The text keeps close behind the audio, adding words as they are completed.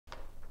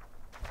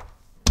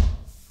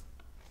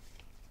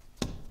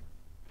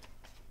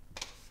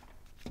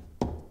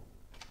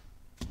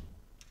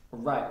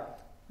Alright,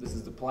 this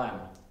is the plan.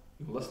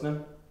 You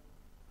listening?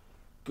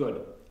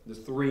 Good. There's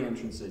 3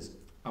 entrances.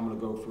 I'm gonna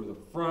go through the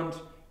front,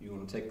 you're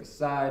gonna take the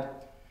side,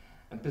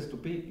 and Pistol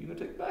Pete, you're gonna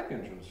take the back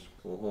entrance.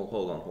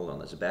 Hold on.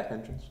 There's a back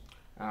entrance?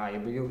 Yeah,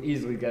 but you'll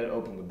easily get it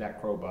open with that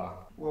crowbar.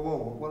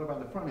 Whoa, what about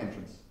the front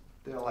entrance?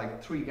 There are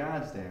like 3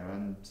 guards there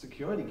and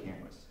security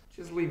cameras.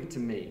 Just leave it to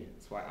me.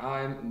 That's why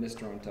I'm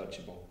Mr.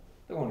 Untouchable.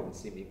 They won't even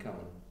see me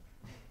coming.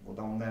 Well,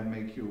 don't that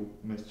make you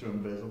Mr.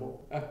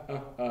 Invisible?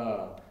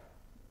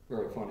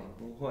 Very funny.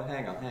 Well,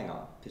 hang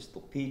on.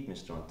 Pistol Pete,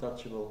 Mr.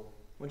 Untouchable.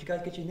 Where'd you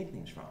guys get your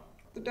nicknames from?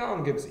 The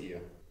Don gives it you.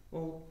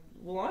 Well,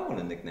 I want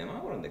a nickname.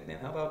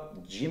 How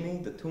about Jimmy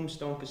the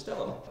Tombstone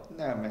Costello?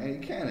 No, man, you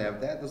can't have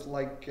that. There's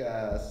like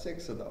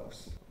 6 of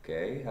those.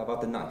 Okay, how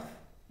about the knife?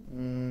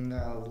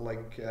 No,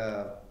 like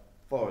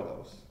 4 of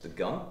those. The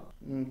gun?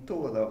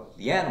 2 of those.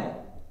 The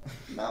animal?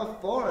 No,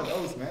 4 of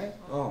those, man.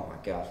 Oh my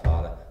God,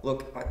 Father.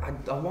 Look,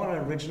 I want an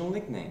original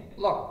nickname.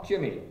 Look,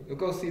 Jimmy, you'll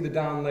go see the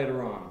Don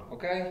later on,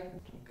 okay?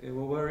 Okay,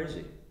 well, where is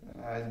he?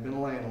 He's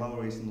been laying low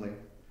recently.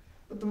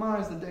 But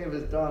tomorrow's the day of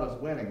his daughter's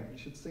wedding. You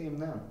should see him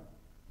now.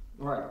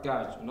 Alright,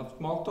 guys, enough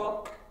small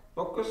talk.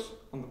 Focus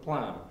on the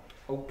plan.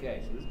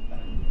 Okay, so this is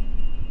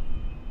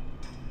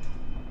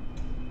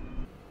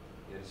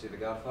You didn't see the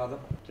Godfather?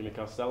 Jimmy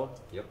Costello?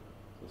 Yep.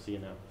 We'll see you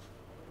now.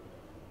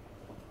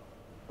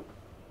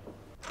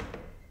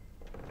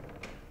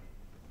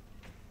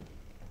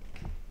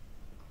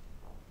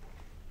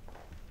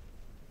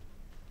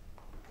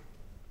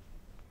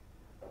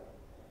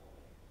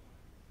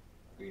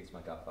 Greetings,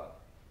 my Godfather.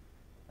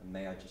 And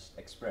may I just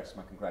express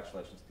my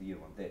congratulations to you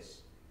on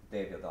this, the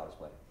day of your daughter's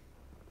wedding.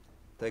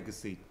 Take a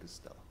seat,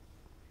 Costello.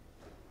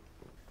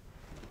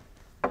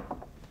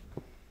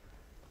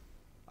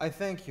 I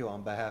thank you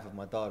on behalf of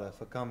my daughter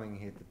for coming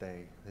here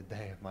today, the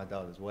day of my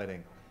daughter's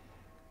wedding.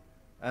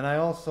 And I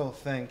also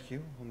thank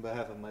you on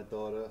behalf of my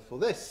daughter for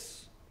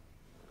this,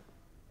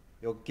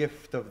 your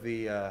gift of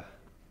the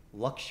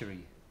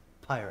luxury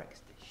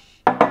Pyrex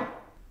dish.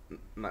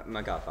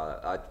 My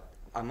Godfather,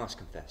 I must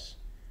confess,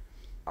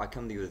 I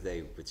come to you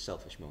today with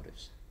selfish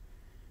motives.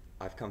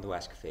 I've come to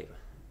ask a favor.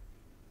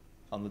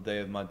 On the day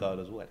of my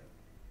daughter's wedding?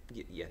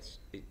 Yes.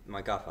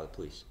 My Godfather,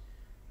 please.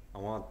 I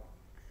want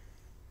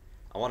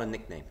a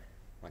nickname,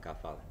 my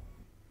Godfather.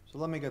 So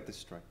let me get this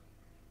straight.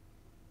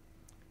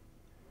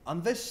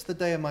 On this, the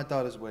day of my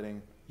daughter's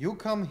wedding, you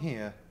come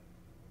here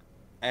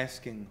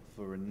asking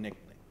for a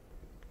nickname.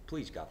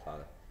 Please,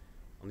 Godfather.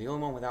 I'm the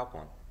only one without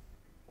one.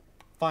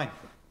 Fine.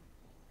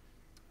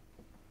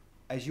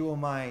 As you are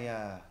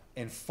my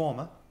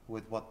informer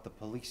with what the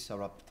police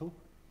are up to,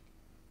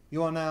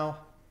 you are now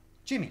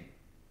Jimmy,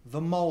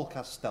 the Mole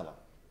Costello.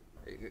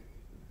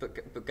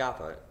 But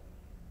Godfather,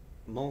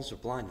 moles are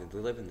blind and they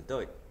live in the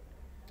dirt.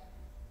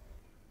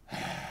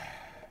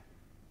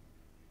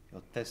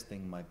 You're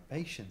testing my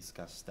patience,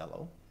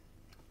 Costello.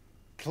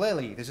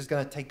 Clearly, this is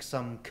going to take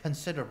some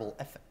considerable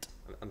effort.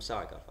 I'm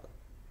sorry, Godfather.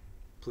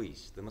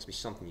 Please, there must be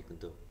something you can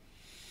do.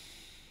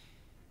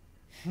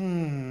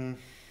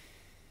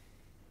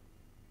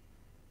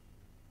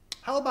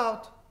 How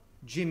about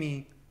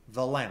Jimmy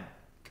the Lamb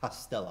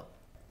Costello?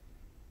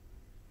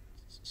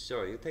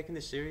 Sir, are you taking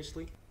this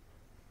seriously?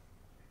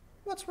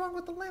 What's wrong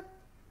with the lamp?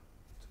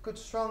 It's a good,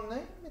 strong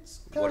name.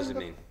 It's What does it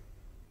mean?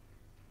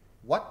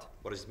 What?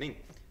 What does it mean?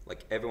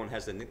 Like, everyone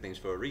has their nicknames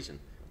for a reason.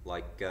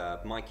 Like,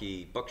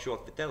 Mikey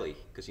Buckshot Vitelli,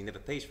 because he never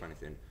pays for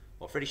anything.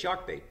 Or Freddy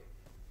Sharkbait.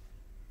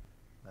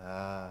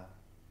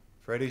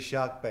 Freddy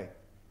Sharkbait.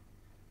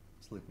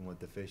 Sleeping with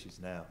the fishes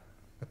now.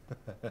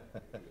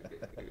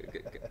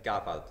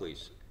 Godfather,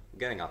 please. We're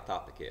getting off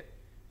topic here.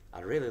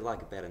 I'd really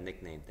like a better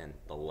nickname than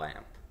the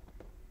Lamp.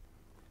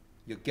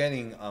 You're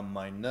getting on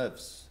my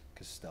nerves,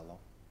 Costello.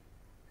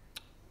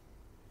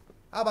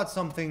 How about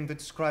something that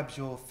describes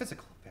your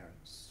physical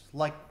appearance?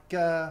 Like,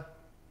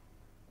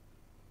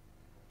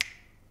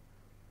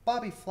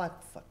 Bobby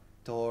Flatfoot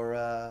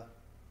or,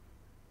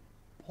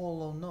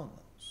 Polo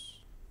No-Nos.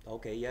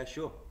 Okay, yeah,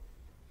 sure.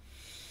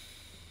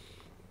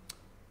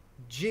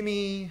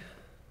 Jimmy...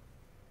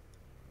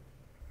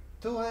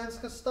 Two Hands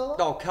Costello?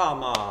 Oh,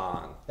 come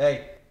on!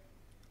 Hey,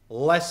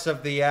 less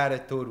of the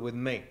attitude with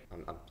me.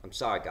 I'm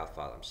sorry,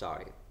 Godfather, I'm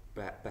sorry.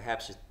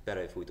 Perhaps it's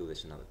better if we do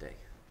this another day.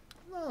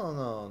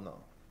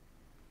 No.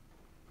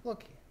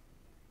 Look here.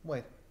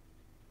 Wait.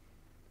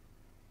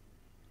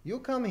 You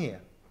come here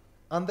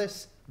on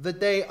this, the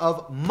day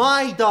of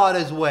my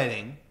daughter's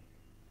wedding,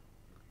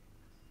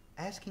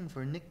 asking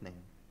for a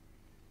nickname,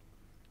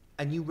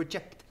 and you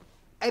reject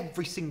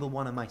every single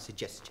one of my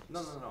suggestions.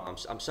 No.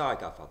 I'm sorry,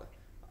 Godfather.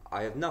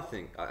 I have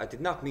nothing. I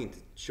did not mean to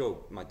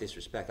show my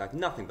disrespect. I have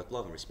nothing but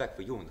love and respect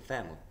for you and the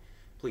family.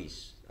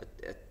 Please,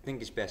 I think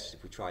it's best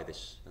if we try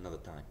this another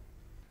time.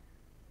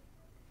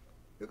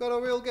 You got a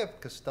real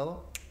gift,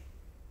 Costello.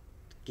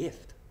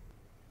 Gift?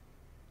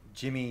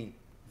 Jimmy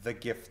the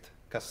Gift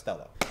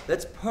Costello.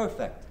 That's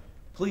perfect.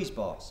 Please,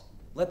 boss.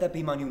 Let that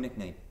be my new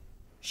nickname.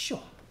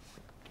 Sure.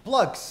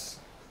 Plugs.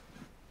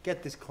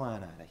 Get this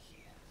clown out of here.